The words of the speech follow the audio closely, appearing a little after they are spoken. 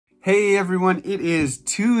Hey everyone, it is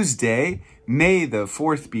Tuesday, May the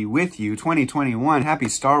 4th be with you, 2021. Happy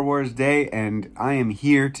Star Wars Day, and I am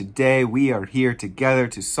here today. We are here together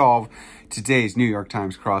to solve today's New York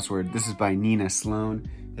Times crossword. This is by Nina Sloan.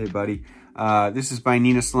 Hey buddy. This is by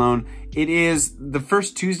Nina Sloan. It is the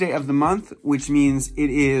first Tuesday of the month, which means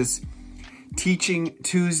it is Teaching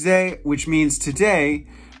Tuesday, which means today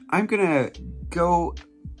I'm gonna go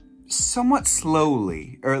somewhat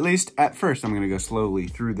slowly, or at least at first I'm going to go slowly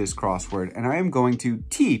through this crossword, and I am going to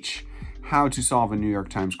teach how to solve a New York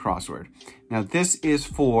Times crossword. Now this is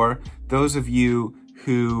for those of you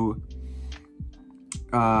who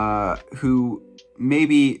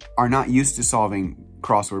maybe are not used to solving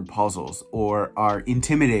crossword puzzles or are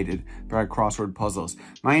intimidated by crossword puzzles.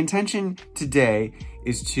 My intention today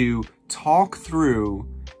is to talk through,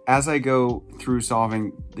 as I go through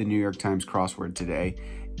solving the New York Times crossword today,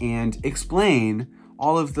 and explain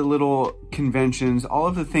all of the little conventions, all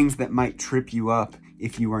of the things that might trip you up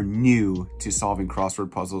if you are new to solving crossword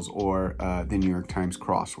puzzles or the New York Times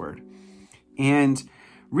crossword. And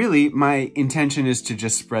really, my intention is to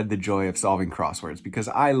just spread the joy of solving crosswords, because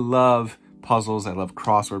I love puzzles, I love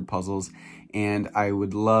crossword puzzles, and I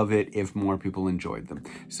would love it if more people enjoyed them.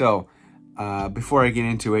 So, before I get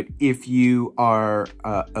into it, if you are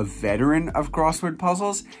a veteran of crossword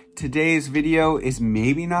puzzles, today's video is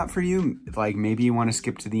maybe not for you. Like, maybe you want to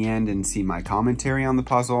skip to the end and see my commentary on the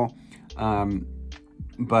puzzle.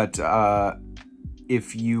 But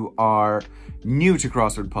if you are new to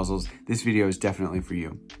crossword puzzles, this video is definitely for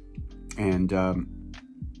you. And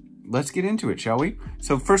let's get into it, shall we?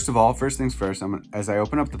 So first of all, first things first, as I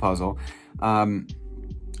open up the puzzle,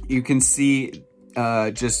 you can see,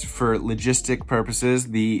 just for logistic purposes,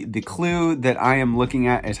 the clue that I am looking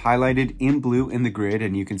at is highlighted in blue in the grid,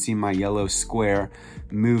 and you can see my yellow square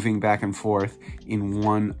moving back and forth in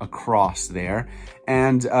one across there.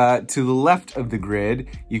 And to the left of the grid,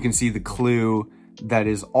 you can see the clue that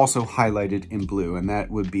is also highlighted in blue, and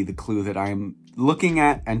that would be the clue that I am looking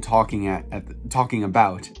at and talking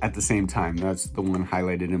about at the same time. That's the one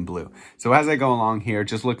highlighted in blue. So as I go along here,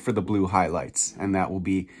 just look for the blue highlights, and that will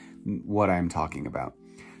be what I'm talking about.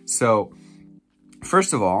 So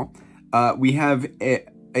first of all, we have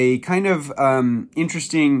a kind of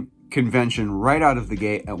interesting convention right out of the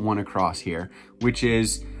gate at one across here, which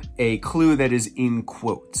is a clue that is in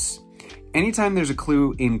quotes. Anytime there's a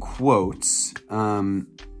clue in quotes,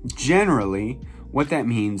 generally what that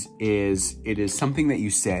means is it is something that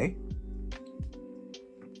you say,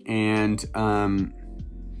 and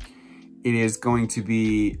it is going to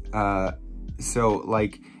be so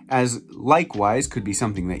like, as likewise could be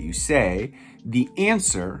something that you say. The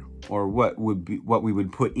answer, or what we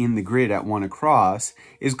would put in the grid at one across,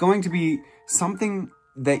 is going to be something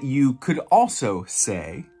that you could also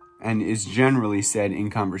say, and is generally said in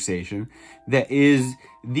conversation, that is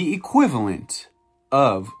the equivalent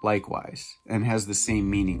of likewise and has the same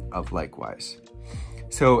meaning of likewise.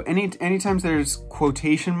 So anytime there's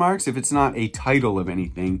quotation marks, if it's not a title of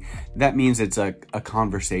anything, that means it's a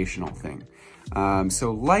conversational thing.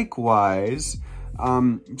 So likewise,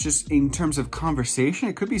 just in terms of conversation,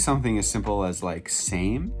 it could be something as simple as like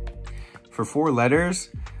same. For 4 letters,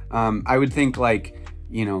 I would think like,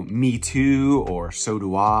 you know, me too, or so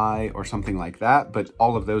do I, or something like that, but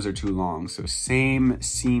all of those are too long. So same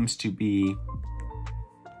seems to be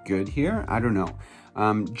good here. I don't know.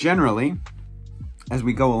 Generally, as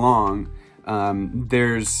we go along,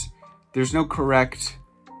 there's no correct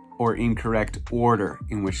or incorrect order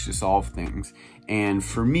in which to solve things. And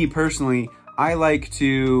for me personally, I like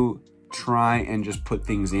to try and just put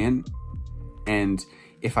things in, and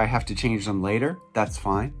if I have to change them later, that's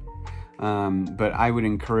fine. But I would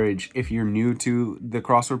encourage, if you're new to the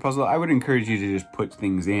crossword puzzle, I would encourage you to just put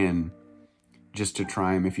things in just to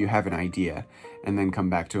try them if you have an idea, and then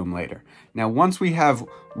come back to them later. Now, once we have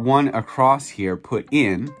one across here put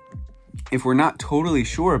in, if we're not totally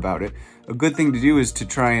sure about it, a good thing to do is to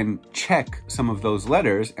try and check some of those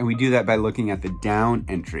letters, and we do that by looking at the down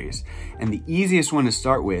entries. And the easiest one to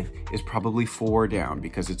start with is probably 4 down,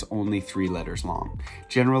 because it's only 3 letters long.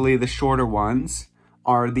 Generally, the shorter ones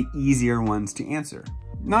are the easier ones to answer.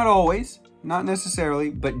 Not always, not necessarily,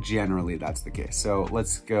 but generally that's the case. So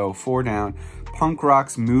let's go 4 down. Punk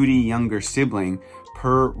rock's moody younger sibling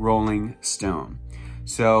per Rolling Stone.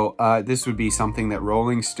 So this would be something that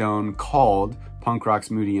Rolling Stone called punk rock's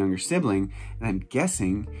moody younger sibling, and I'm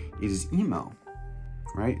guessing it is emo,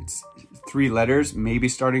 right? It's 3 letters, maybe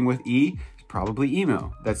starting with E, it's probably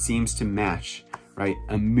emo. That seems to match, right?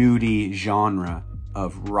 A moody genre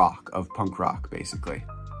of rock, of punk rock, basically,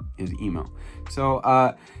 is emo. So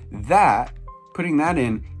that putting that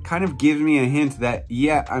in kind of gives me a hint that,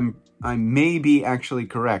 yeah, I may be actually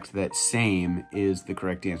correct that same is the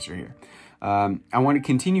correct answer here. I want to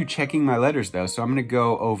continue checking my letters though, so I'm going to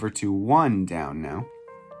go over to 1 down now.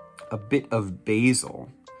 A bit of basil.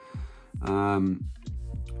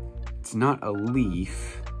 It's not a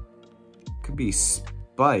leaf. Could be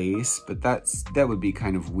spice, but that would be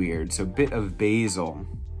kind of weird. So bit of basil.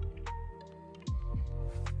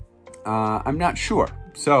 I'm not sure.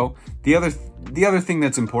 So the other thing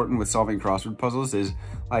that's important with solving crossword puzzles is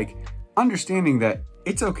like understanding that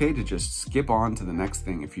it's okay to just skip on to the next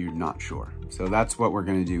thing if you're not sure. So that's what we're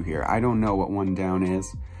gonna do here. I don't know what 1 down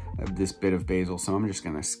is of this bit of basil, so I'm just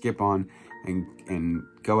gonna skip on and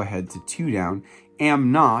go ahead to 2 down.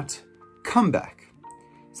 Am not, come back.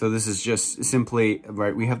 So this is just simply,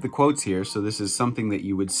 right, we have the quotes here, so this is something that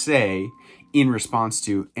you would say in response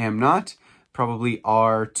to am not, probably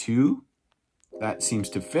R2. That seems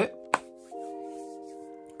to fit,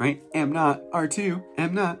 right? Am not R2,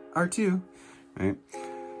 am not R2, right?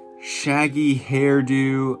 Shaggy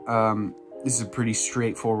hairdo. This is a pretty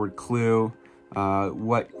straightforward clue.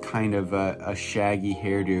 What kind of a shaggy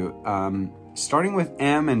hairdo? Starting with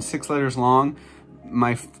M and 6 letters long,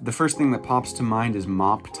 the first thing that pops to mind is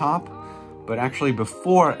mop top. But actually,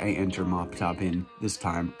 before I enter mop top in this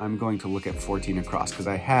time, I'm going to look at 14 across because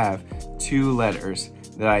I have 2 letters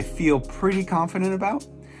that I feel pretty confident about.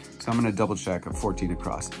 So I'm going to double check at 14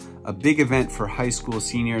 across. A big event for high school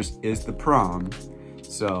seniors is the prom.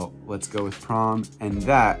 So let's go with prom. And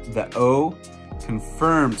the O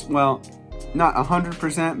confirms, well, not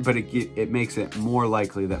 100%, but it makes it more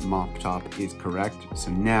likely that mop top is correct.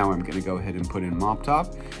 So now I'm going to go ahead and put in mop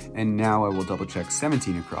top. And now I will double check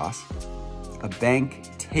 17 across. A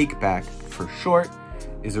bank take back for short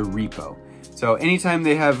is a repo. So anytime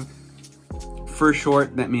they have for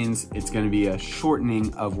short, that means it's going to be a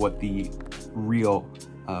shortening of what the real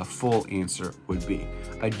full answer would be.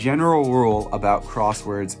 A general rule about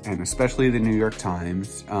crosswords, and especially the New York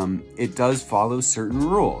Times, it does follow certain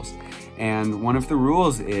rules. And one of the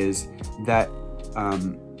rules is that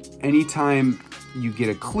anytime you get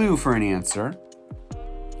a clue for an answer,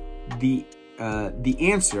 the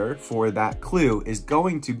answer for that clue is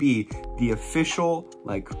going to be the official,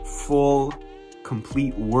 like, full,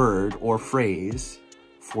 complete word or phrase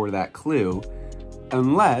for that clue,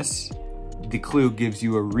 unless the clue gives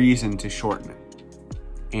you a reason to shorten it.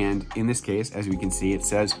 And in this case, as we can see, it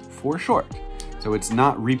says for short. So it's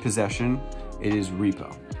not repossession, it is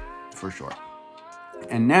repo for short.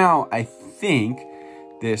 And now I think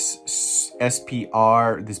this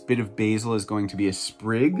SPR, this bit of basil, is going to be a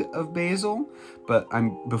sprig of basil, but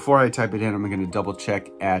before I type it in, I'm going to double check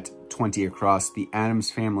at 20 across. The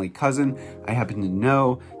Addams Family cousin, I happen to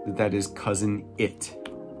know that is cousin It,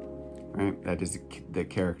 right? That is the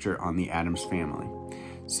character on the Addams Family.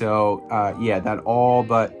 So yeah, that all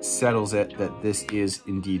but settles it that this is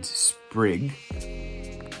indeed sprig.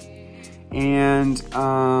 And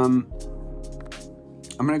I'm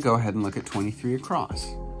going to go ahead and look at 23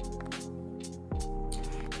 across.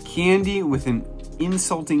 Candy with an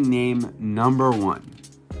insulting name, number 1.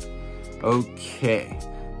 Okay,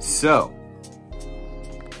 so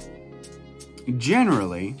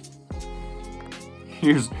generally,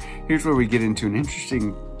 here's where we get into an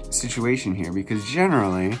interesting situation here, because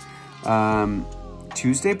generally,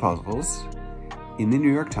 Tuesday puzzles in the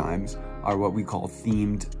New York Times are what we call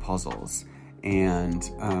themed puzzles. And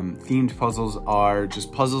themed puzzles are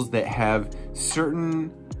just puzzles that have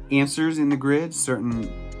certain answers in the grid, certain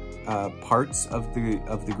parts of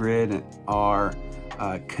the grid are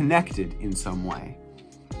connected in some way.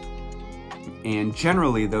 And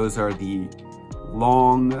generally those are the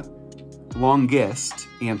longest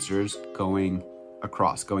answers going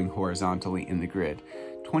across, going horizontally in the grid.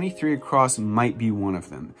 23 across might be one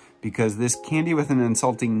of them, because this candy with an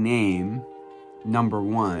insulting name, number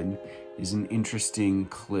 1, is an interesting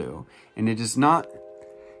clue. And it is not,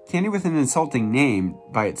 candy with an insulting name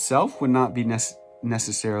by itself would not be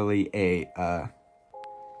necessarily an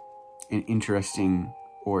interesting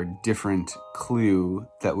or different clue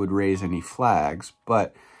that would raise any flags,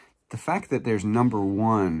 but the fact that there's number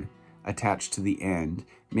 1 attached to the end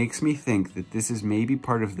makes me think that this is maybe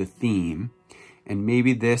part of the theme, and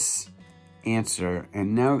maybe this answer,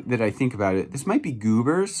 and now that I think about it, this might be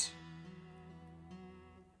Goobers,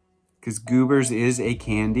 because Goobers is a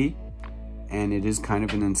candy, and it is kind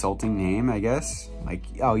of an insulting name, I guess. Like,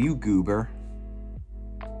 oh, you Goober.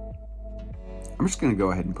 I'm just going to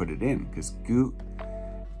go ahead and put it in, because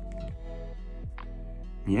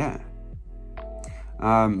yeah.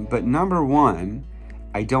 But number 1,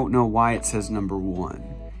 I don't know why it says number 1.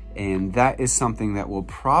 And that is something that will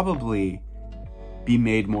probably be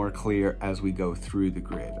made more clear as we go through the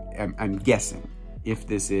grid. I'm guessing if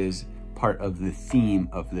this is part of the theme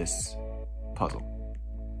of this puzzle.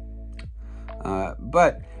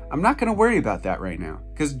 But I'm not going to worry about that right now,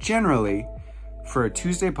 because generally for a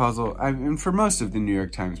Tuesday puzzle, and for most of the New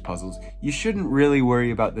York Times puzzles, you shouldn't really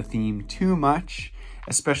worry about the theme too much,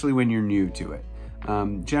 especially when you're new to it.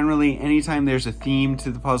 Generally, anytime there's a theme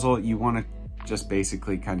to the puzzle, you want to just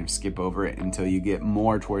basically kind of skip over it until you get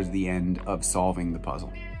more towards the end of solving the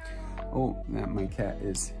puzzle. Oh, my cat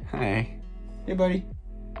is, hi. Hey, buddy.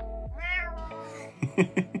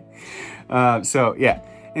 So yeah,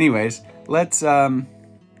 anyways, let's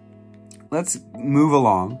move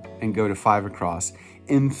along and go to 5 across.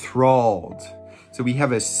 Enthralled. So we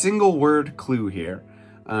have a single word clue here,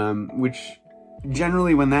 which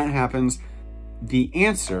generally when that happens, the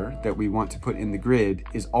answer that we want to put in the grid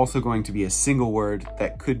is also going to be a single word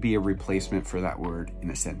that could be a replacement for that word in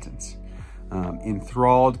a sentence.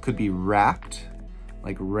 Enthralled could be rapt,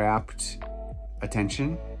 like rapt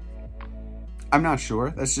attention. I'm not sure,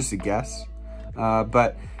 that's just a guess.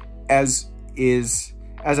 But as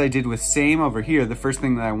I did with same over here, the first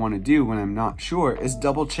thing that I want to do when I'm not sure is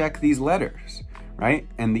double check these letters, right?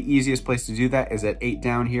 And the easiest place to do that is at 8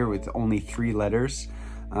 down here with only 3 letters.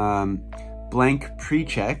 Blank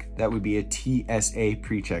pre-check, that would be a TSA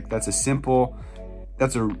pre-check. That's a simple,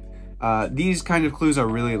 these kind of clues are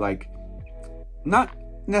really like, not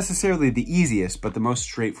necessarily the easiest, but the most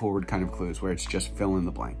straightforward kind of clues where it's just fill in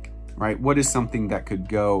the blank, right? What is something that could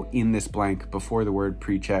go in this blank before the word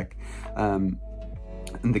pre-check? And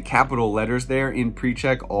the capital letters there in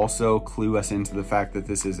pre-check also clue us into the fact that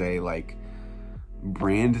this is a like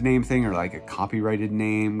brand name thing or like a copyrighted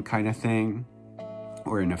name kind of thing,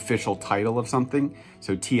 or an official title of something.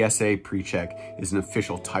 So TSA pre-check is an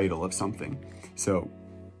official title of something. So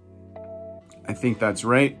I think that's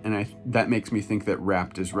right, and that makes me think that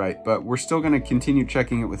wrapped is right, but we're still going to continue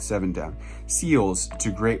checking it with 7 down. Seals to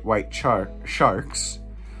great white sharks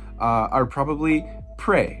are probably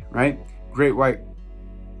prey, right? Great white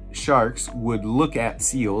sharks would look at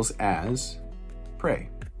seals as prey.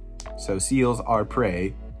 So seals are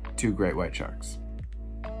prey to great white sharks.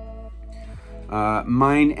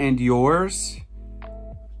 Mine and yours,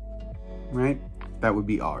 right? That would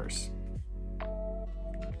be ours.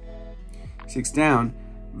 6 down,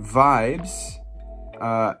 vibes.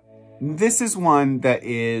 This is one that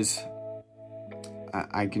is,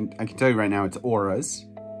 I can tell you right now, it's auras,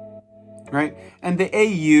 right? And the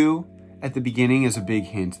AU at the beginning is a big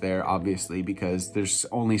hint there, obviously, because there's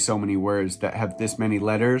only so many words that have this many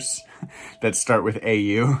letters that start with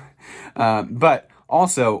AU. But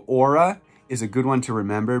also, aura is a good one to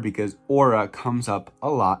remember because aura comes up a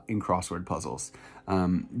lot in crossword puzzles.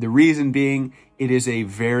 The reason being, it is a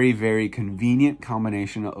very, very convenient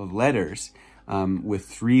combination of letters with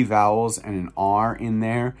 3 vowels and an R in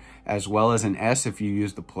there, as well as an S if you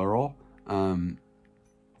use the plural.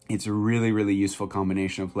 It's a really, really useful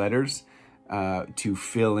combination of letters to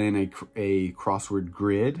fill in a crossword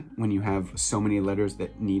grid when you have so many letters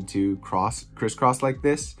that need to crisscross like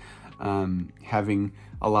this. Having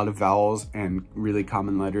a lot of vowels and really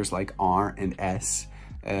common letters like R and S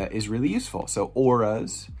is really useful. So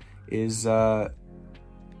auras is,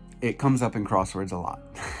 it comes up in crosswords a lot.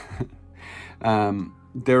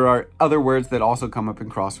 There are other words that also come up in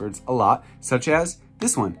crosswords a lot, such as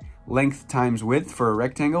this one. Length times width for a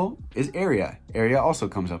rectangle is area. Area also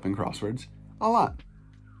comes up in crosswords a lot.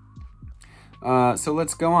 So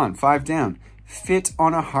let's go on. 5 down. Fit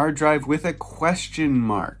on a hard drive with a question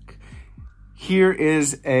mark. Here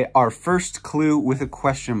is our first clue with a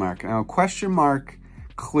question mark. Now, a question mark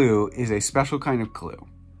clue is a special kind of clue.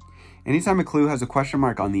 Anytime a clue has a question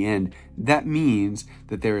mark on the end, that means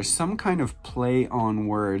that there is some kind of play on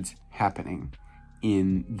words happening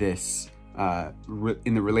in this,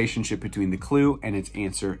 in the relationship between the clue and its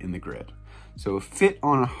answer in the grid. So fit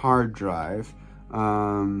on a hard drive.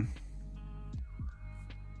 I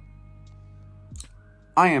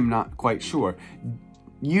am not quite sure.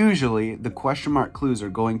 Usually, the question mark clues are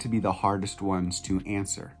going to be the hardest ones to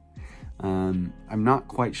answer. I'm not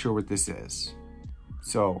quite sure what this is.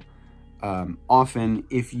 So, often,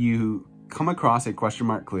 if you come across a question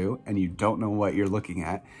mark clue and you don't know what you're looking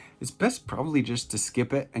at, it's best probably just to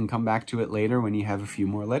skip it and come back to it later when you have a few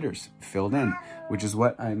more letters filled in, which is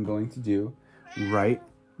what I'm going to do right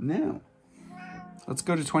now. Let's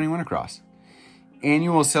go to 21 across.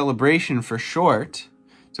 Annual celebration for short.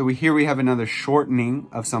 So here we have another shortening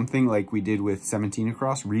of something like we did with 17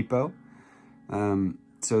 across, repo.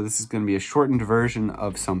 So this is going to be a shortened version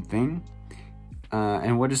of something.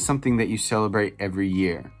 And what is something that you celebrate every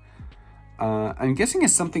year? I'm guessing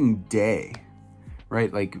it's something day,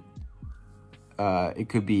 right? Like, it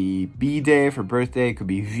could be B-Day for birthday, it could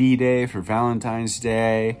be V-Day for Valentine's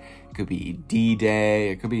Day, it could be D-Day,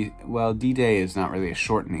 it could be, well, D-Day is not really a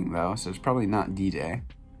shortening though, so it's probably not D-Day.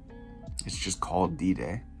 It's just called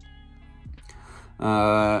D-Day.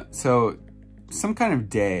 So some kind of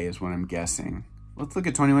day is what I'm guessing. Let's look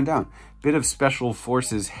at 21 down. Bit of Special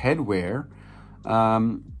Forces headwear.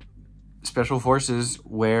 Special Forces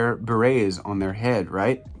wear berets on their head,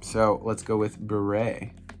 right? So let's go with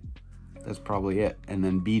beret. That's probably it. And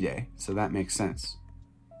then B-Day. So that makes sense.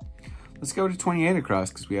 Let's go to 28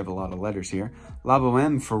 across because we have a lot of letters here. La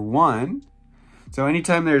Boheme for one. So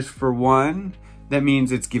anytime there's for one, that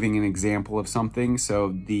means it's giving an example of something.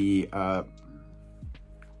 So the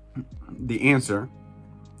answer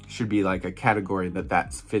should be like a category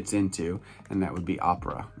that fits into, and that would be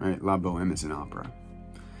opera, right? La Boheme is an opera.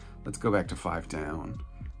 Let's go back to 5 down.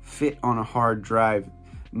 Fit on a hard drive.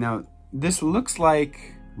 Now, this looks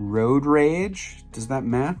like road rage. Does that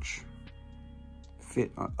match?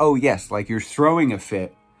 Fit on, oh yes, like you're throwing a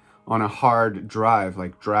fit on a hard drive,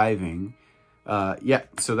 like driving. Yeah,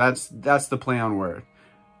 so that's the play on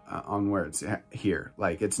words here.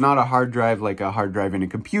 Like, it's not a hard drive like a hard drive in a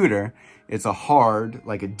computer. It's a hard,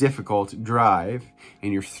 like a difficult drive,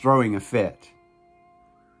 and you're throwing a fit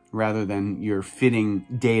rather than you're fitting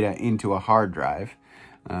data into a hard drive.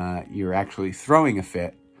 You're actually throwing a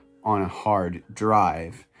fit on a hard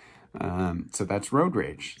drive. So that's road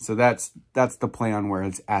rage. So that's the play on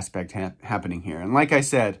words aspect happening here. And like I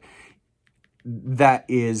said, that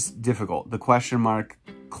is difficult. The question mark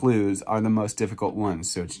clues are the most difficult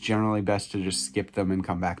ones. So it's generally best to just skip them and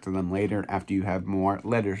come back to them later after you have more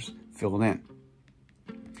letters filled in.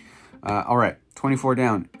 All right, 24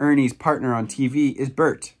 down. Ernie's partner on TV is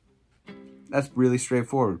Bert. That's really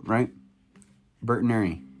straightforward, right? Bert and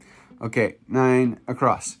Ernie. Okay, 9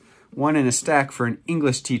 across. 1 in a stack for an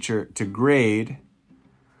English teacher to grade.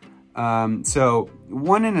 So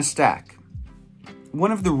 1 in a stack.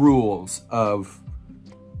 One of the rules of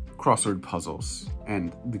crossword puzzles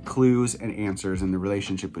and the clues and answers and the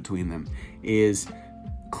relationship between them is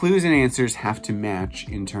clues and answers have to match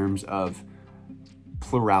in terms of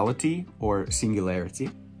plurality or singularity.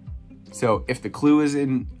 So if the clue is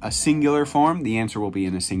in a singular form, the answer will be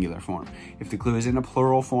in a singular form. If the clue is in a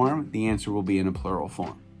plural form, the answer will be in a plural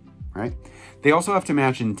form, right? They also have to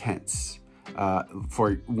match in tense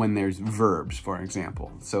for when there's verbs, for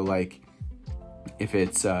example. So like if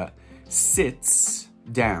it's sits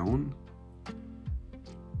down,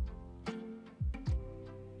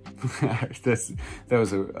 that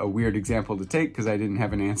was a weird example to take because I didn't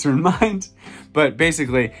have an answer in mind. But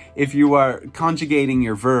basically, if you are conjugating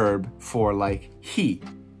your verb for like he,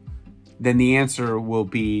 then the answer will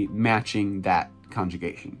be matching that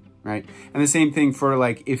conjugation, right? And the same thing for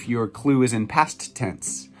like if your clue is in past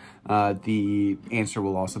tense, the answer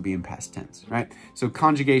will also be in past tense, right? So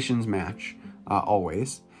conjugations match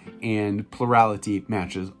always, and plurality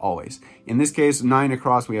matches always. In this case, 9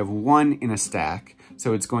 across, we have 1 in a stack,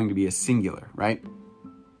 so it's going to be a singular, right?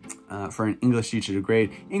 For an English teacher to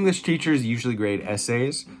grade. English teachers usually grade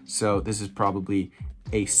essays, so this is probably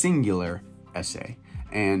a singular essay.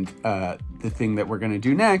 And the thing that we're going to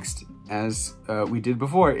do next, as we did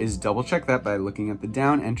before, is double check that by looking at the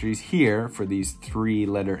down entries here for these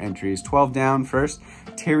 3-letter entries. 12 down first,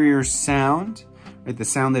 terrier sound. Right, the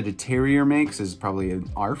sound that a terrier makes is probably an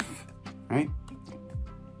arf, right?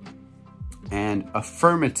 And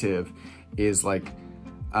affirmative is like,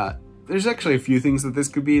 there's actually a few things that this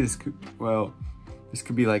could be. This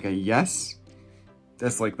could be like a yes.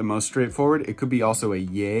 That's like the most straightforward. It could be also a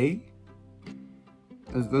yay.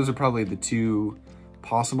 Those are probably the 2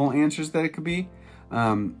 possible answers that it could be.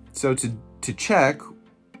 So to check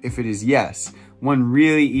if it is yes, one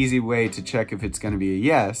really easy way to check if it's going to be a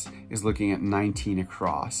yes is looking at 19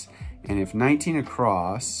 across. And if 19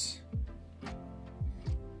 across,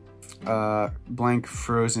 blank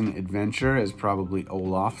frozen adventure is probably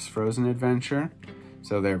Olaf's frozen adventure.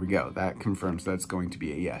 So there we go. That confirms that's going to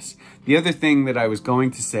be a yes. The other thing that I was going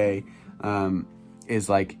to say is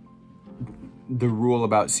like the rule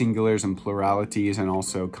about singulars and pluralities and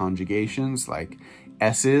also conjugations, like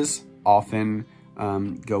S's often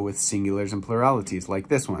go with singulars and pluralities, like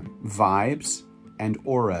this one, vibes and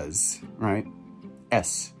auras, right?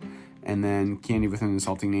 S. And then candy with an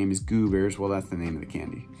insulting name is goobers. Well, that's the name of the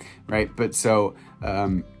candy, right? But so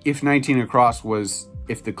if 19 across was,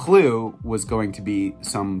 if the clue was going to be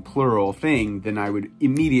some plural thing, then I would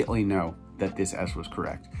immediately know that this S was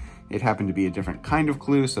correct. It happened to be a different kind of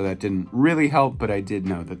clue, so that didn't really help, but I did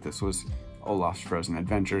know that this was Olaf's Frozen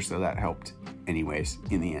Adventure, so that helped anyways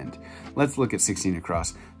in the end. Let's look at 16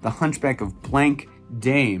 across. The Hunchback of Blank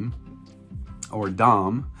Dame, or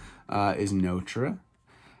dame, is Notre.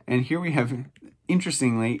 And here we have,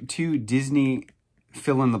 interestingly, 2 Disney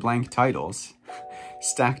fill-in-the-blank titles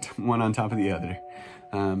stacked one on top of the other.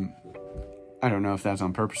 I don't know if that's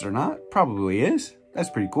on purpose or not. Probably is. That's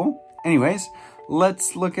pretty cool. Anyways,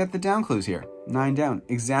 let's look at the down clues here. 9 down.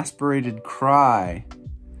 Exasperated cry.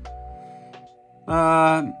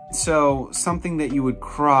 So something that you would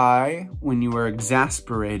cry when you were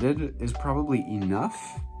exasperated is probably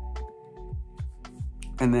enough.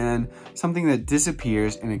 And then something that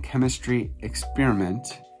disappears in a chemistry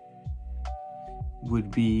experiment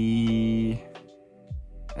would be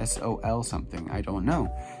SOL something. I don't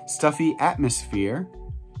know. Stuffy atmosphere.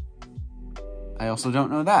 I also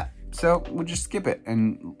don't know that. So we'll just skip it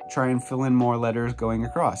and try and fill in more letters going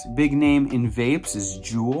across. Big name in vapes is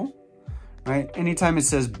Juul. Right? Anytime it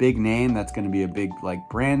says big name, that's going to be a big like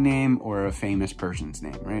brand name or a famous person's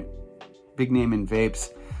name, right? Big name in vapes,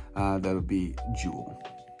 that would be Juul.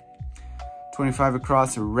 25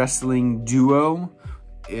 across, a wrestling duo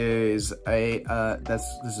is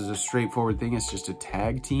this is a straightforward thing. It's just a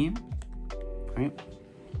tag team, right?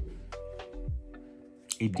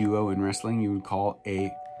 A duo in wrestling you would call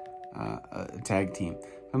a tag team.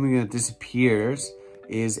 Something that disappears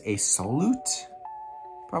is a salute,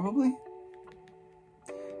 probably.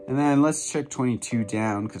 And then let's check 22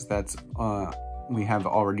 down, because that's, we have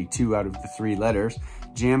already 2 out of the 3 letters.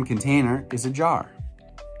 Jam container is a jar.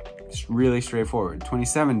 It's really straightforward.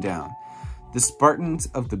 27 down. The Spartans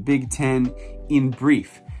of the Big Ten in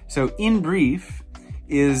brief. So in brief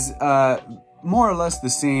is more or less the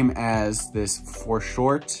same as this for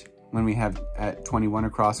short, when we have at 21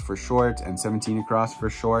 across for short and 17 across for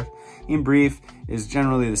short. In brief is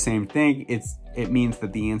generally the same thing. It means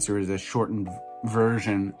that the answer is a shortened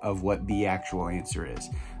version of what the actual answer is.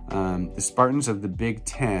 The Spartans of the Big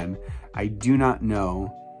Ten, I do not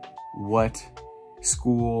know what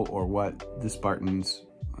school or what the Spartans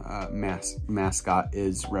mascot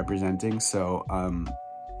is representing, so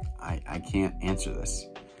I can't answer this.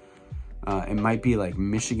 It might be like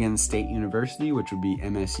Michigan State University, which would be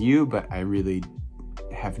MSU, but I really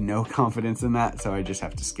have no confidence in that, so I just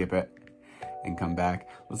have to skip it and come back.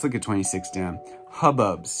 Let's look at 26 down.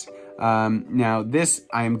 Hubbubs. Now this,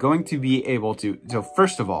 I am going to be able to, so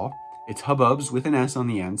first of all, it's hubbubs with an S on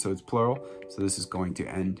the end, so it's plural. So this is going to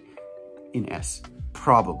end in S,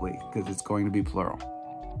 probably, because it's going to be plural.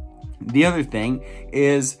 The other thing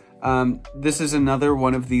is, this is another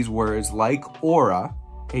one of these words like aura,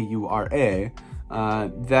 A-U-R-A,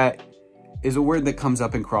 that is a word that comes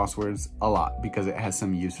up in crosswords a lot because it has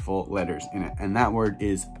some useful letters in it. And that word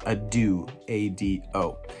is ado,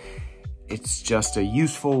 A-D-O. It's just a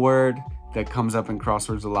useful word that comes up in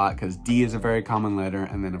crosswords a lot because D is a very common letter,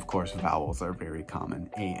 and then of course vowels are very common,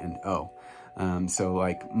 A and O. So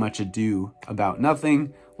like much ado about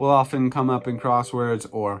nothing will often come up in crosswords,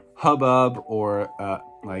 or hubbub, or a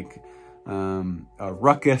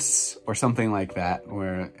ruckus or something like that,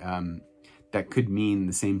 where that could mean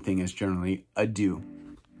the same thing as generally ado.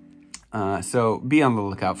 So be on the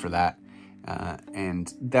lookout for that. And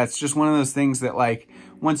that's just one of those things that, like,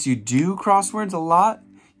 once you do crosswords a lot,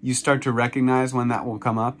 you start to recognize when that will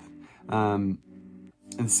come up. And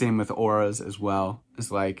same with auras as well.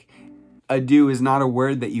 It's like, ado is not a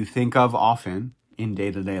word that you think of often in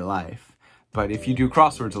day-to-day life. But if you do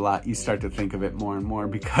crosswords a lot, you start to think of it more and more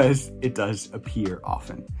because it does appear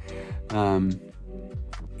often. All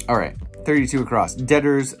right, 32 across.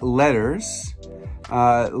 Debtors, letters.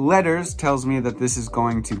 Letters tells me that this is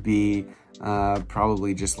going to be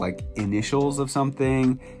probably just like initials of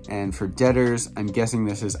something. And for debtors, I'm guessing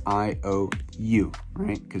this is I-O-U,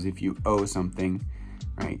 right? Because if you owe something,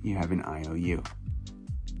 right, you have an I-O-U.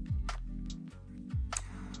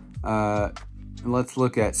 Let's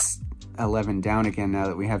look at 11 down again now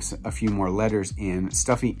that we have a few more letters in.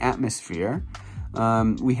 Stuffy atmosphere.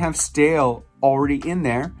 We have stale already in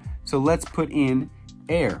there, so let's put in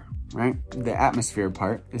air, right? The atmosphere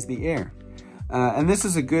part is the air. And this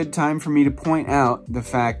is a good time for me to point out the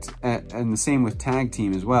fact, and the same with tag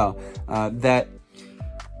team as well, that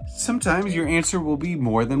sometimes your answer will be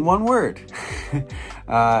more than one word.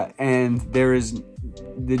 And there is,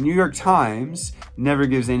 the New York Times never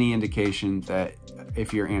gives any indication that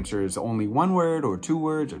if your answer is only one word or 2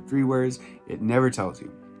 words or 3 words, it never tells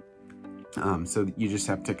you. So you just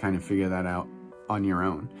have to kind of figure that out on your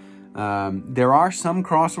own. There are some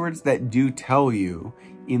crosswords that do tell you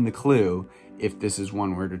in the clue if this is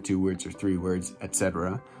 1 word or 2 words or 3 words,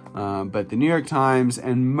 etc. But the New York Times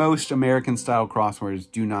and most American style crosswords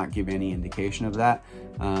do not give any indication of that.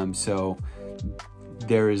 So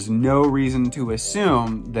there is no reason to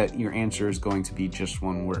assume that your answer is going to be just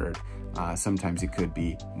one word. Sometimes it could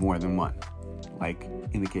be more than one, like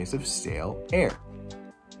in the case of stale air.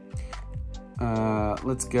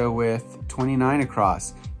 Let's go with 29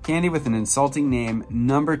 across. Candy with an insulting name,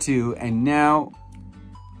 number 2, and now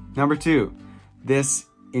number 2. This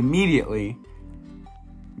immediately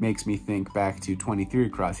makes me think back to 23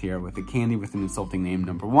 across here with a candy with an insulting name,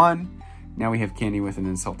 number 1. Now we have candy with an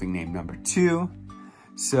insulting name, number 2.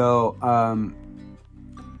 So,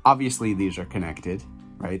 obviously these are connected,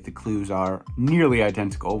 right? The clues are nearly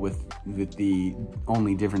identical with the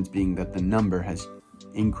only difference being that the number has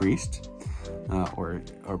increased or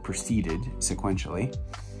proceeded sequentially.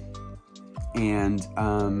 And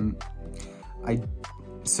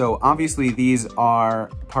so obviously these are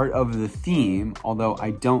part of the theme, although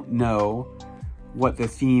I don't know what the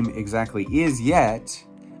theme exactly is yet.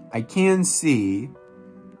 I can see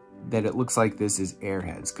that it looks like this is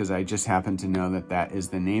Airheads, because I just happen to know that that is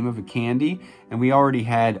the name of a candy, and we already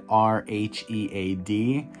had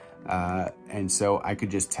R-H-E-A-D, and so I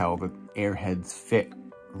could just tell that Airheads fit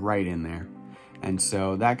right in there. And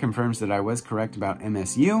so that confirms that I was correct about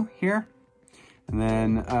MSU here. And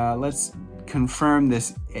then let's confirm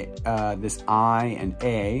this this I and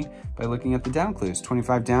A by looking at the down clues.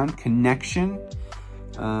 25 down, connection.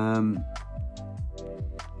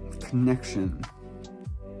 Connection.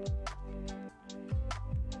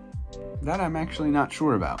 That I'm actually not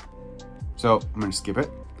sure about. So I'm gonna skip it.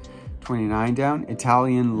 29 down,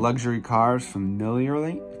 Italian luxury cars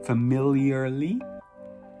familiarly.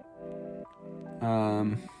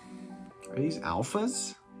 Are these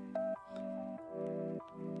alphas?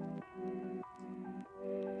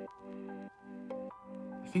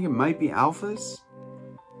 I think it might be alphas,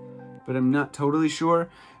 but I'm not totally sure.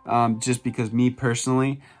 Just because me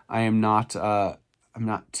personally, I'm not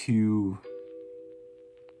too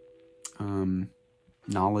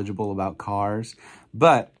knowledgeable about cars,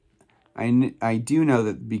 but I do know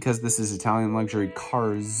that because this is Italian luxury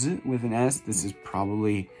cars with an S, this is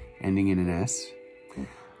probably ending in an S.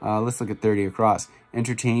 Let's look at 30 across.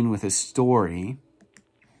 Entertain with a story.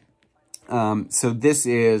 So this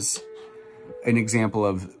is an example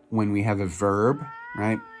of when we have a verb,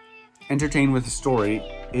 right? Entertain with a story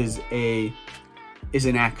is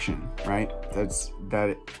an action, right?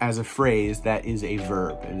 That as a phrase, that is a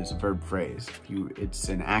verb. It is a verb phrase. It's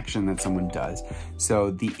an action that someone does.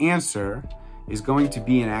 So the answer is going to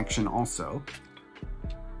be an action also,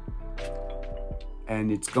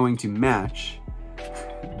 and it's going to match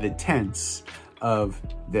the tense of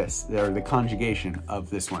this, or the conjugation of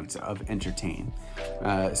this one, so of entertain.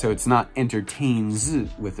 So it's not entertains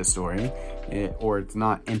with a story, or it's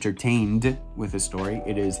not entertained with a story.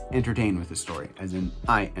 It is entertain with a story, as in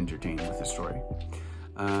I entertain with a story.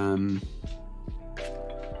 And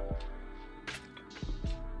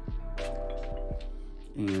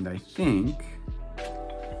I think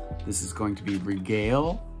this is going to be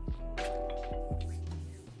regale.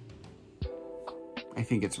 I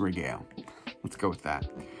think it's regale. Let's go with that,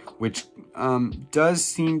 which does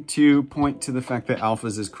seem to point to the fact that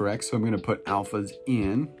alphas is correct, so I'm going to put alphas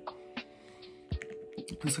in.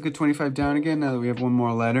 Let's look at 25 down again, now that we have one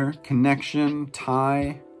more letter. Connection,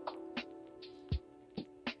 tie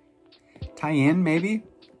in, maybe?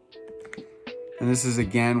 And this is,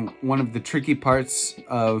 again, one of the tricky parts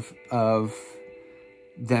of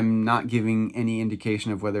them not giving any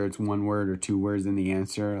indication of whether it's one word or two words in the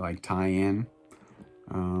answer, like tie in.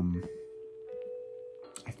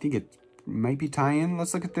 I think it might be tie-in.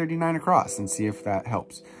 Let's look at 39 across and see if that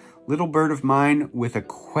helps. Little bird of mine with a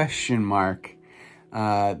question mark.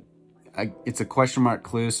 It's a question mark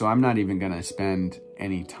clue, so I'm not even going to spend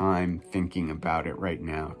any time thinking about it right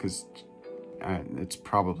now, because it's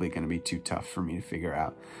probably going to be too tough for me to figure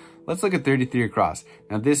out. Let's look at 33 across.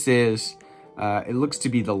 Now this is, it looks to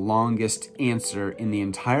be the longest answer in the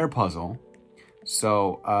entire puzzle.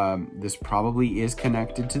 So this probably is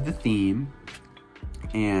connected to the theme.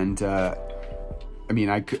 And I mean,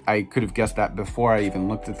 I could have guessed that before I even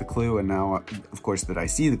looked at the clue, and now, of course, that I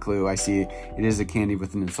see the clue, I see it is a candy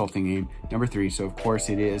with an insulting name, number 3, so of course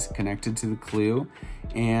it is connected to the clue.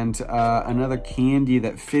 And another candy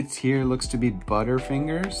that fits here looks to be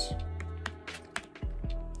Butterfingers.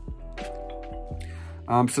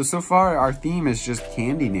 So far our theme is just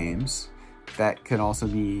candy names that could also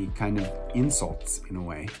be kind of insults in a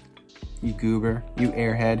way. You goober, you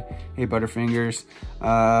airhead, hey Butterfingers.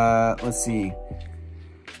 Let's see,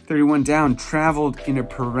 31 down, traveled in a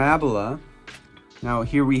parabola. Now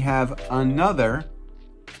here we have another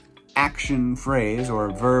action phrase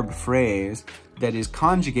or verb phrase that is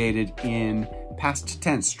conjugated in past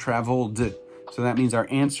tense, traveled. So that means our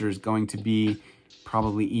answer is going to be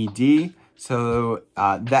probably ED. So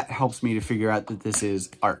that helps me to figure out that this is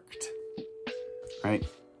arced, right?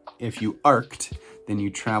 If you arced, then you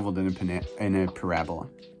traveled in a parabola.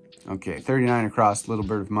 Okay, 39 across, little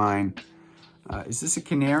bird of mine. Is this a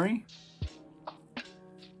canary?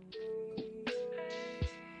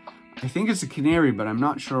 I think it's a canary, but I'm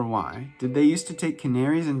not sure why. Did they used to take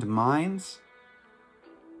canaries into mines?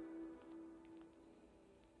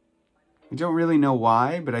 I don't really know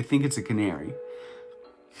why, but I think it's a canary.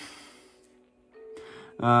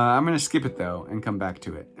 I'm going to skip it, though, and come back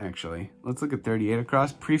to it, actually. Let's look at 38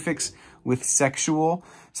 across. Prefix with sexual.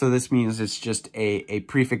 So this means it's just a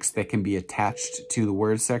prefix that can be attached to the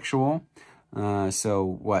word sexual.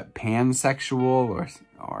 So what, pansexual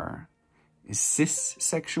or is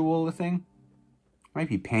cissexual a thing? Might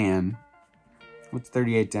be pan. What's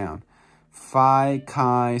 38 down? Phi,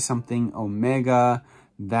 chi, something, omega.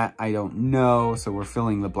 That I don't know, so we're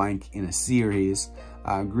filling the blank in a series.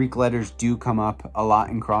 Greek letters do come up a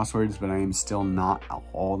lot in crosswords, but I am still not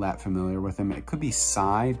all that familiar with them. It could be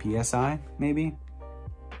psi, psi, maybe.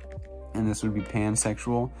 And this would be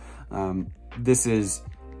pansexual. This is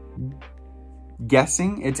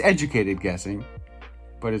guessing. It's educated guessing,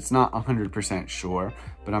 but it's not 100% sure.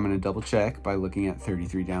 But I'm going to double check by looking at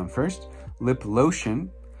 33 down first. Lip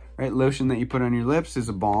lotion, right? Lotion that you put on your lips is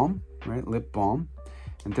a balm, right? Lip balm.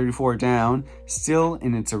 And 34 down, still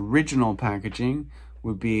in its original packaging,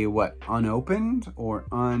 would be what, unopened or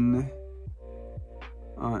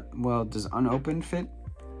well, does unopened fit?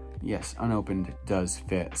 Yes, unopened does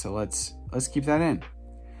fit. So let's keep that in.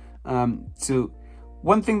 So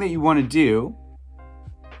one thing that you want to do,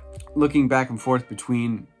 looking back and forth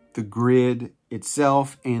between the grid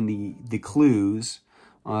itself and the clues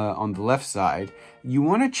on the left side, you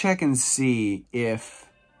want to check and see if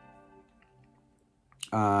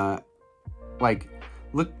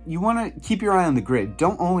look, you want to keep your eye on the grid.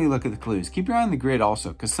 Don't only look at the clues. Keep your eye on the grid also,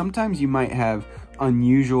 because sometimes you might have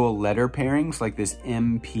unusual letter pairings like this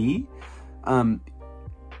MP.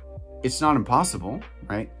 It's not impossible,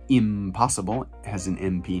 right? Impossible has an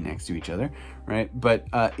MP next to each other, right? But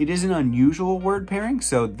it is an unusual word pairing,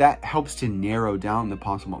 so that helps to narrow down the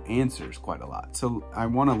possible answers quite a lot. So I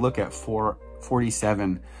want to look at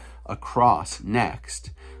 47 across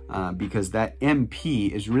next, because that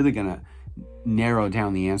MP is really going to narrow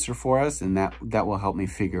down the answer for us, and that will help me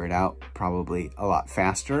figure it out probably a lot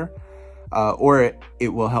faster, or it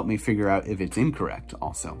will help me figure out if it's incorrect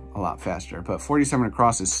also a lot faster. But 47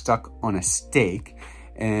 across is stuck on a stake,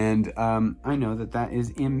 and I know that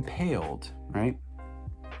is impaled, right?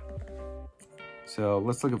 So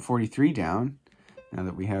let's look at 43 down, now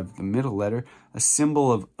that we have the middle letter. A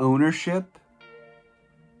symbol of ownership.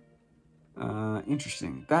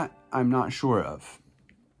 Interesting. That I'm not sure of.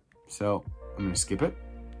 So I'm going to skip it.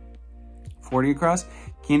 40 across.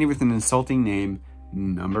 Candy with an insulting name,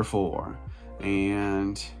 number 4.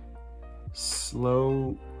 And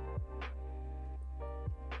slow.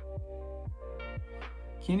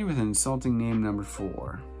 Candy with an insulting name, number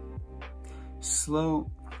 4. Slow.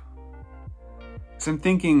 So I'm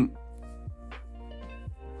thinking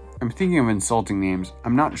of insulting names.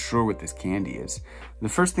 I'm not sure what this candy is. The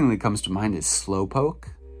first thing that comes to mind is Slowpoke.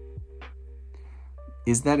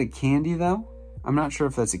 Is that a candy, though? I'm not sure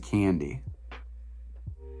if that's a candy.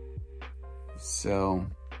 So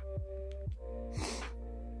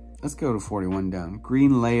let's go to 41 down.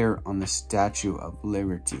 Green layer on the Statue of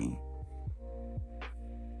Liberty.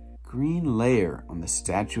 Green layer on the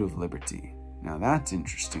Statue of Liberty. Now that's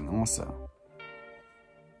interesting also.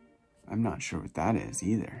 I'm not sure what that is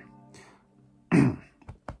either.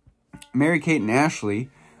 Mary Kate and Ashley,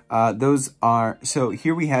 those are, so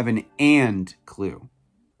here we have an and clue.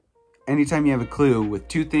 Anytime you have a clue with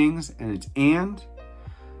two things and it's and,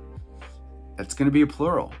 that's going to be a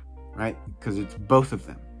plural, right? Because it's both of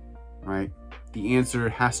them, right? The answer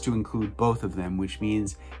has to include both of them, which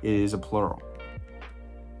means it is a plural.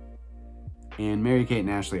 And Mary Kate and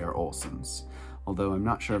Ashley are Olsons, although I'm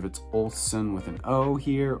not sure if it's Olson with an O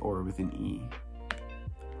here or with an E.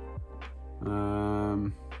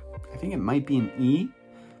 I think it might be an E,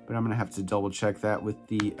 but I'm going to have to double check that with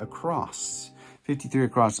the across. 53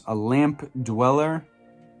 across, a lamp dweller.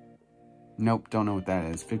 Nope, don't know what that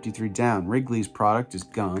is. 53 down, Wrigley's product is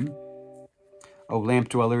gum. Oh, lamp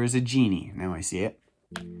dweller is a genie. Now I see it.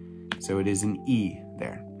 So it is an E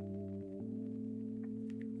there.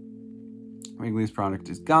 Wrigley's product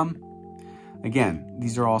is gum. Again,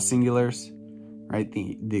 these are all singulars, right?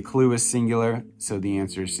 The clue is singular, so the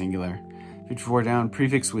answer is singular. 54 down,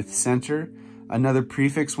 prefix with center. Another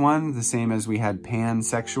prefix one, the same as we had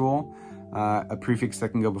pansexual. A prefix that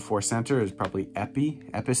can go before center is probably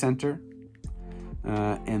epicenter.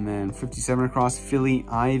 And then 57 across, Philly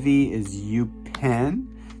Ivy is UPenn.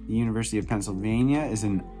 The University of Pennsylvania is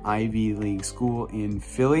an Ivy League school in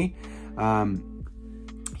Philly.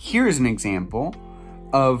 Here is an example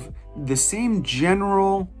of the same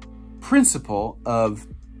general principle of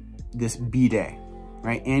this B-Day,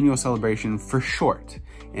 right? Annual celebration for short,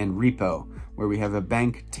 and repo, where we have a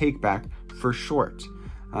bank take-back for short.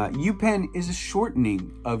 UPenn is a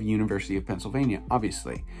shortening of University of Pennsylvania,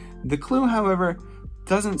 obviously. The clue, however,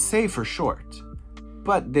 doesn't say for short,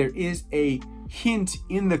 but there is a hint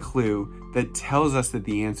in the clue that tells us that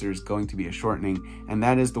the answer is going to be a shortening, and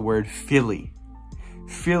that is the word Philly.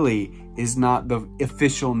 Philly is not the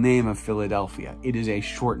official name of Philadelphia. It is a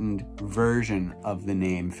shortened version of the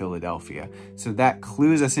name Philadelphia. So that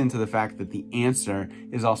clues us into the fact that the answer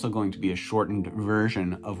is also going to be a shortened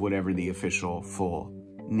version of whatever the official full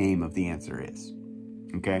name of the answer is.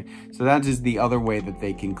 Okay, so that is the other way that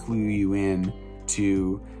they can clue you in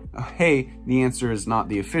to, hey, the answer is not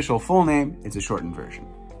the official full name, it's a shortened version.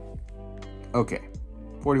 Okay,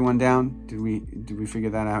 41 down. Did we figure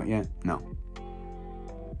that out yet? No.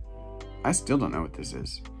 I still don't know what this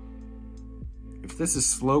is. If this is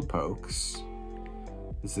slowpokes,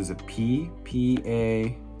 this is a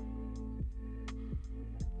P-A.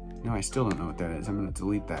 No, I still don't know what that is. I'm going to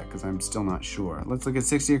delete that because I'm still not sure. Let's look at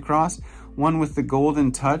 60 across. One with the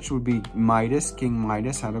golden touch would be Midas. King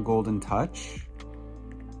Midas had a golden touch.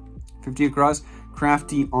 50 across.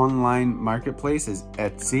 Crafty online marketplace is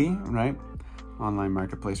Etsy, right? Online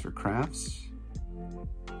marketplace for crafts.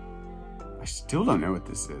 I still don't know what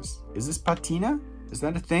this is. Is this patina? Is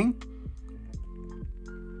that a thing?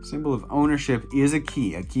 Symbol of ownership is a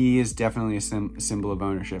key. A key is definitely a symbol of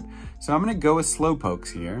ownership. So I'm going to go with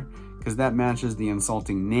slowpokes here because that matches the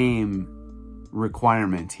insulting name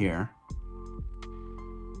requirement here.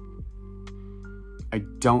 I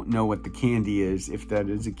don't know what the candy is, if that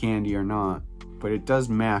is a candy or not, but it does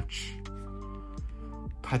match.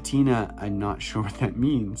 Patina, I'm not sure what that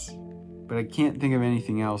means, but I can't think of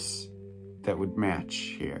anything else that would match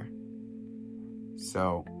here.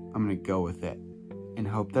 So I'm going to go with it and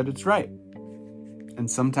hope that it's right. And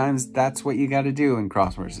sometimes that's what you got to do in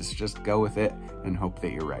crosswords, is just go with it and hope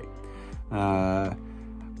that you're right.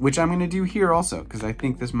 Which I'm going to do here also, because I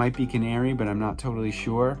think this might be canary, but I'm not totally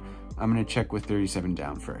sure. I'm going to check with 37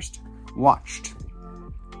 down first. Watched.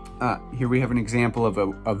 Here we have an example of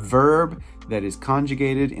a verb that is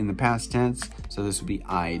conjugated in the past tense. So this would be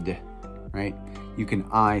eyed, right? You can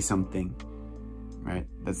eye something, right?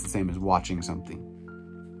 That's the same as watching something.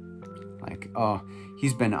 Like, oh,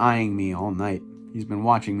 he's been eyeing me all night. He's been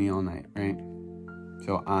watching me all night, right?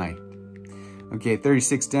 So eye. Okay,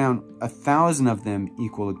 36 down. 1,000 of them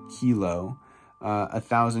equal a kilo.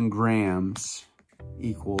 1,000 grams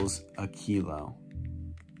equals a kilo.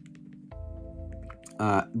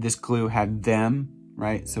 This clue had them,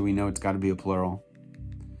 right? So we know it's got to be a plural.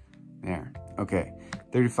 There. Okay.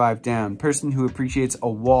 35 down. Person who appreciates a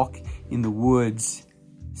walk in the woods,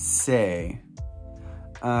 say.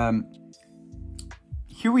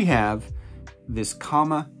 Here we have this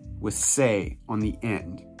comma with say on the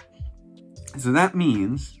end. So that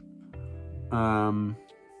means,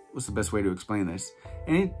 what's the best way to explain this?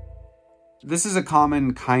 This is a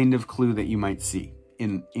common kind of clue that you might see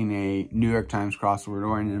in a New York Times crossword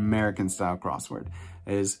or in an American style crossword,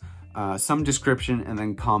 is some description and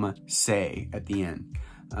then comma say at the end.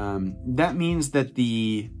 That means that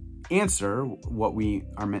the answer, what we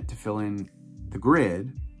are meant to fill in the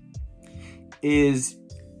grid, is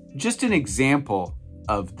just an example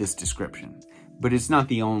of this description, but it's not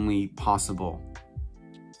the only possible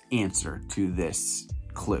answer to this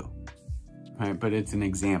clue, right? But it's an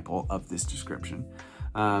example of this description.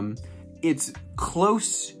 It's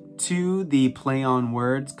close to the play on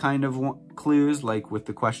words kind of clues, like with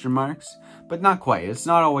the question marks, but not quite. It's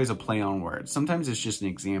not always a play on words. Sometimes it's just an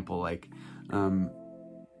example, like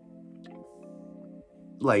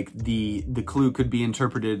the clue could be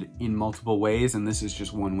interpreted in multiple ways, and this is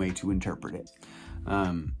just one way to interpret it.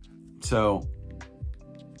 So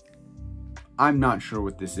I'm not sure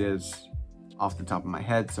what this is off the top of my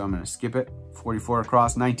head, so I'm going to skip it. 44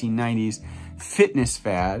 across, 1990s fitness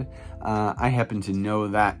fad. I happen to know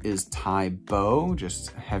that is Thai Bo,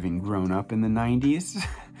 just having grown up in the 90s.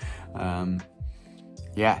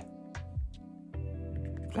 Yeah,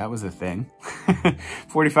 that was a thing.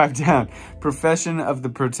 45 down. Profession of the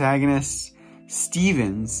protagonist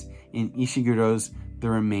Stevens in Ishiguro's The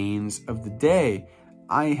Remains of the Day.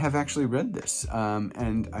 I have actually read this,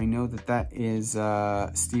 and I know that is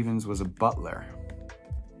Stevens was a butler.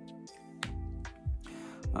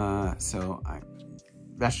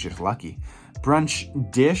 That's just lucky.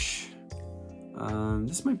 Brunch dish.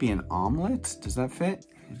 This might be an omelet. Does that fit?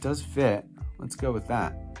 It does fit. Let's go with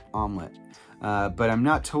that. Omelet. But I'm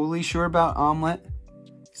not totally sure about omelet,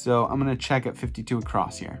 so I'm going to check at 52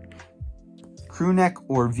 across here. Crew neck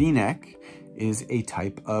or V-neck is a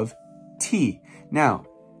type of tea. Now,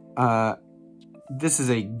 this is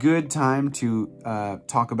a good time to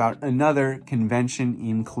talk about another convention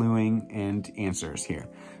in cluing and answers here.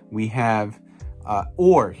 We have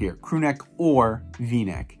or here, crew neck or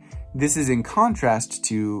V-neck. This is in contrast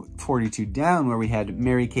to 42 down where we had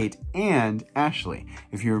Mary Kate and Ashley.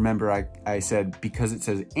 If you remember, I said because it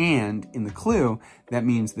says and in the clue, that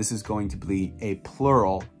means this is going to be a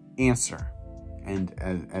plural answer. And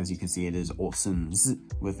as you can see, it is Olsen's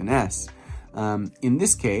with an S. In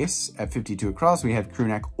this case, at 52 across, we have crew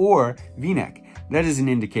neck or V-neck. That is an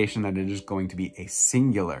indication that it is going to be a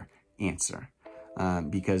singular answer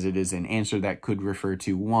because it is an answer that could refer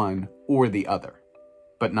to one or the other,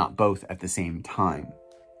 but not both at the same time.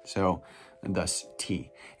 So, thus T.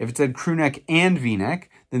 If it said crew neck and V-neck,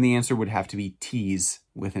 then the answer would have to be T's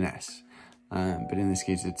with an S. But in this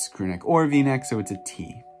case, it's crew neck or V-neck, so it's a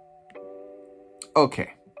T.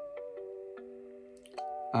 Okay.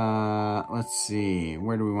 Let's see.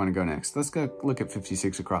 Where do we want to go next? Let's go look at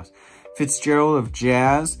 56 across. Fitzgerald of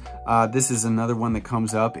Jazz. This is another one that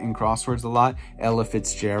comes up in crosswords a lot. Ella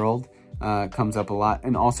Fitzgerald comes up a lot.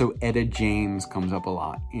 And also Etta James comes up a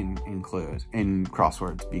lot in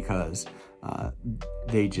crosswords because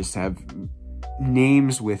they just have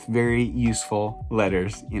names with very useful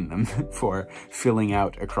letters in them for filling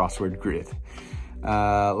out a crossword grid.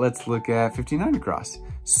 Let's look at 59 across.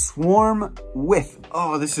 Swarm with.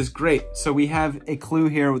 Oh, this is great. So we have a clue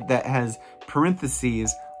here that has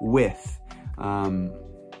parentheses with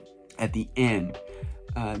at the end.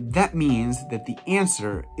 That means that the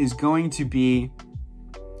answer is going to be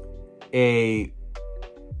a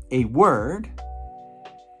word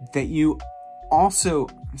that you also,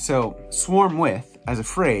 so swarm with as a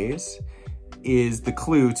phrase is the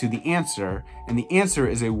clue to the answer, and the answer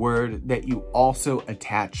is a word that you also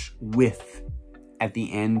attach with at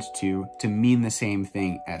the end to mean the same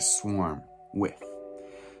thing as swarm with.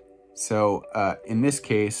 So in this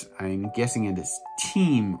case, I'm guessing it is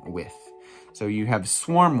team with. So you have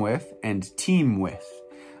swarm with and team with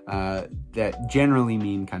that generally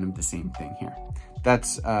mean kind of the same thing here.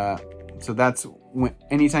 That's so that's when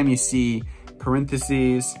anytime you see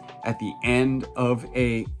parentheses at the end of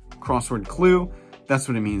a crossword clue, that's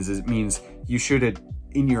what it means. It means you should,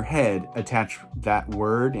 in your head, attach that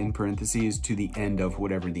word in parentheses to the end of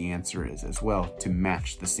whatever the answer is as well to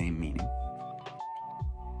match the same meaning.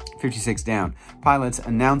 56 down. Pilot's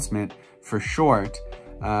announcement for short.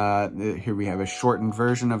 Here we have a shortened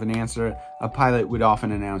version of an answer. A pilot would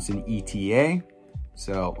often announce an ETA.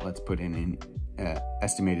 So let's put in an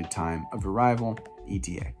estimated time of arrival,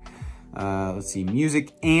 ETA. Let's see,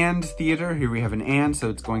 music and theater. Here we have an and, so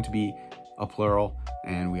it's going to be a plural,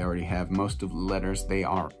 and we already have most of the letters. They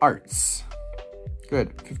are arts.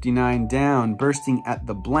 Good. 59 down, bursting at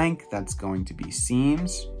the blank. That's going to be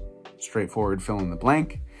seams. Straightforward, fill in the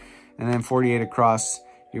blank. And then 48 across.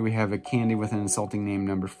 Here we have a candy with an insulting name,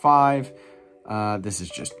 number 5. This is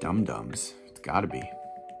just dum-dums. It's got to be.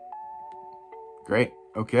 Great.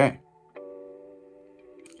 Okay.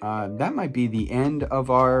 That might be the end of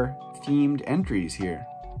our themed entries here.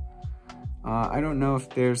 I don't know if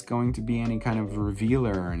there's going to be any kind of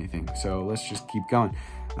revealer or anything, so let's just keep going.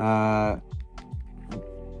 A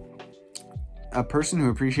person who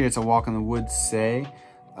appreciates a walk in the woods say,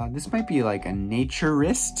 this might be like a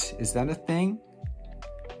naturist. Is that a thing?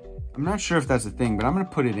 I'm not sure if that's a thing, but I'm going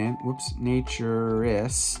to put it in. Whoops,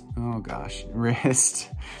 naturist. Oh gosh, wrist.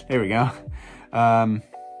 There we go. I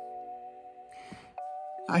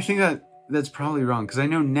think that's probably wrong because I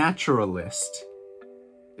know naturalist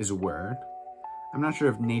is a word. I'm not sure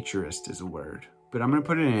if naturist is a word, but I'm going to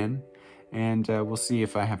put it in and we'll see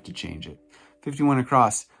if I have to change it. 51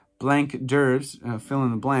 across. Blank d'oeuvres, fill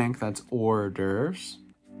in the blank, that's hors d'oeuvres.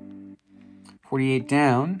 48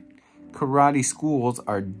 down. Karate schools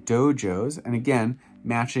are dojos, and again,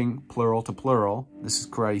 matching plural to plural. This is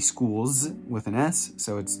karate schools with an S,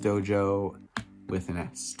 so it's dojo with an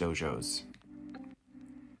S, dojos.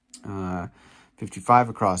 55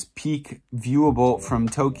 across. Peak viewable from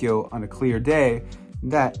Tokyo on a clear day.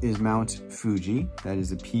 That is Mount Fuji. That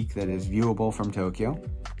is a peak that is viewable from Tokyo.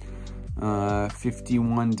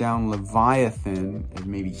 51 down. Leviathan is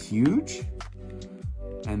maybe huge.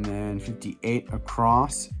 And then 58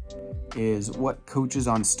 across is what coaches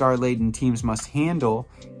on star-laden teams must handle.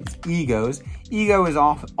 It's egos. Ego is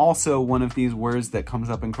also one of these words that comes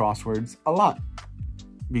up in crosswords a lot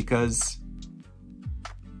because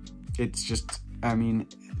it's just, I mean,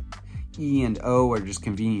 E and O are just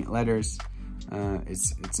convenient letters.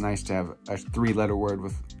 It's nice to have a 3-letter word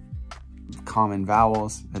with common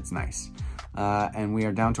vowels. That's nice. And we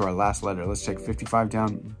are down to our last letter. Let's check 55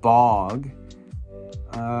 down. Bog.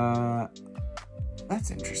 That's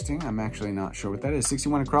interesting. I'm actually not sure what that is.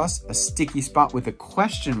 61 across. A sticky spot with a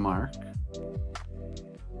question mark.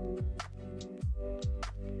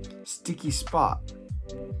 Sticky spot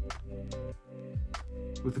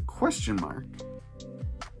with a question mark.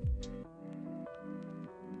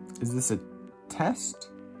 Is this a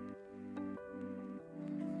test?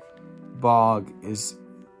 Bog is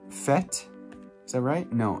fet. Is that right?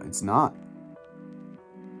 No, it's not.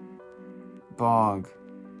 Bog.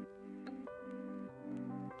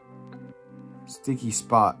 Sticky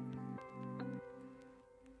spot.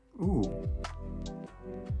 Ooh.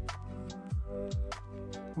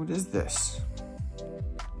 What is this?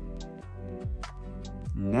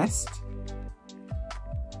 Nest?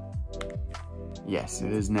 Yes,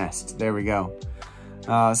 it is nest. There we go.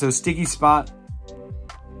 So sticky spot.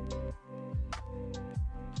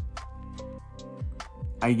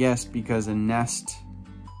 I guess because a nest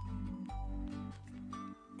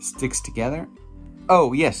sticks together.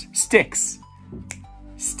 Oh, yes, sticks.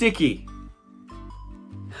 Sticky.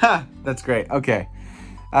 Ha, that's great. Okay.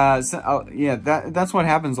 Yeah, that's what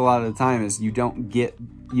happens a lot of the time is you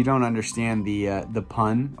don't understand the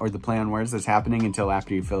pun or the play on words that's happening until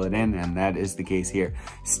after you fill it in, and that is the case here.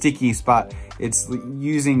 Sticky spot. It's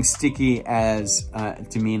using sticky as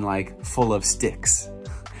to mean like full of sticks.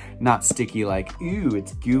 Not sticky like, ooh,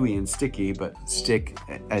 it's gooey and sticky, but stick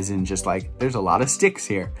as in just like, there's a lot of sticks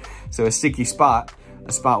here. So a sticky spot,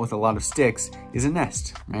 a spot with a lot of sticks, is a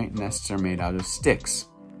nest, right? Nests are made out of sticks.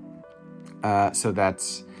 So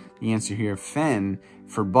that's the answer here. Fen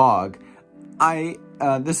for bog.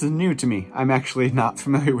 This is new to me. I'm actually not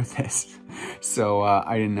familiar with this. So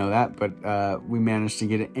I didn't know that, but we managed to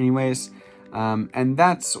get it anyways. And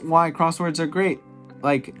that's why crosswords are great.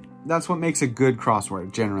 Like, that's what makes a good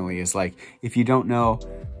crossword generally is like, if you don't know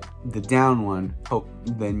the down one,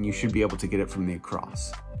 then you should be able to get it from the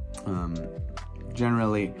across.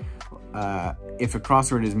 Generally, if a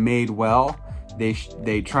crossword is made well,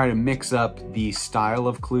 they try to mix up the style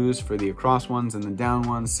of clues for the across ones and the down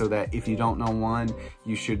ones so that if you don't know one,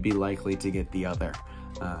 you should be likely to get the other,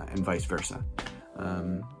 and vice versa.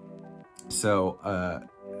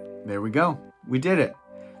 There we go. We did it.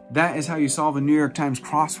 That is how you solve a New York Times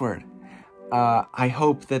crossword. I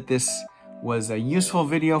hope that this was a useful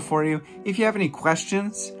video for you. If you have any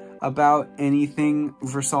questions about anything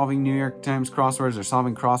for solving New York Times crosswords or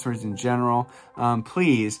solving crosswords in general,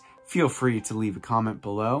 please feel free to leave a comment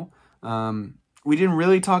below. We didn't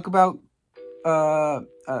really talk about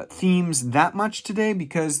themes that much today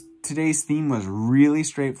because today's theme was really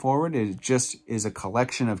straightforward. It just is a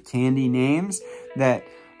collection of candy names that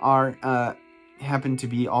are happen to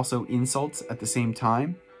be also insults at the same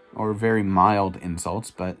time, or very mild insults,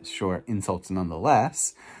 but sure, insults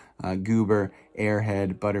nonetheless. Goober,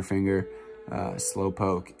 airhead, butterfinger,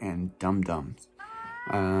 slowpoke, and dum-dums.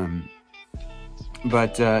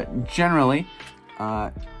 But generally,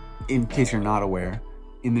 in case you're not aware,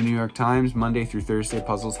 in the New York Times, Monday through Thursday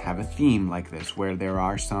puzzles have a theme like this, where there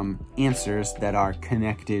are some answers that are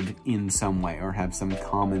connected in some way or have some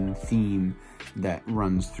common theme that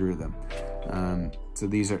runs through them. So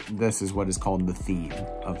this is what is called the theme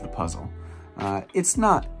of the puzzle. It's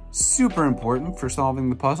not super important for solving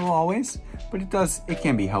the puzzle always, but it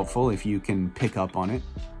can be helpful if you can pick up on it.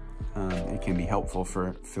 It can be helpful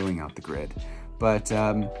for filling out the grid. But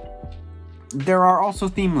there are also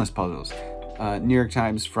themeless puzzles. New York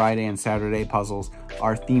Times Friday and Saturday puzzles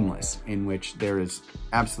are themeless, in which there is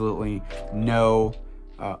absolutely no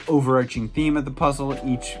overarching theme of the puzzle.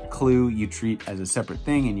 Each clue you treat as a separate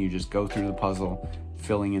thing, and you just go through the puzzle,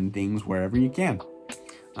 filling in things wherever you can.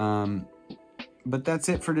 But that's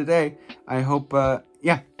it for today. I hope,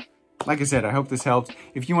 yeah, like I said, I hope this helped.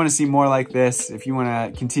 If you want to see more like this, if you want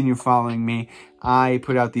to continue following me, I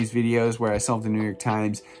put out these videos where I solve the New York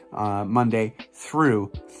Times Monday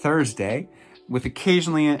through Thursday, with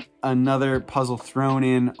occasionally another puzzle thrown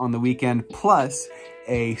in on the weekend, plus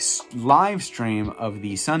a live stream of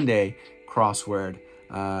the Sunday crossword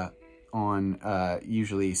on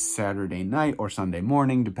usually Saturday night or Sunday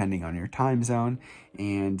morning, depending on your time zone.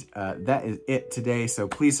 And that is it today. So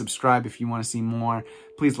please subscribe if you want to see more.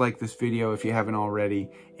 Please like this video if you haven't already.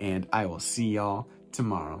 And I will see y'all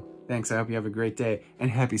tomorrow. Thanks. I hope you have a great day,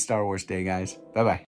 and happy Star Wars Day, guys. Bye-bye.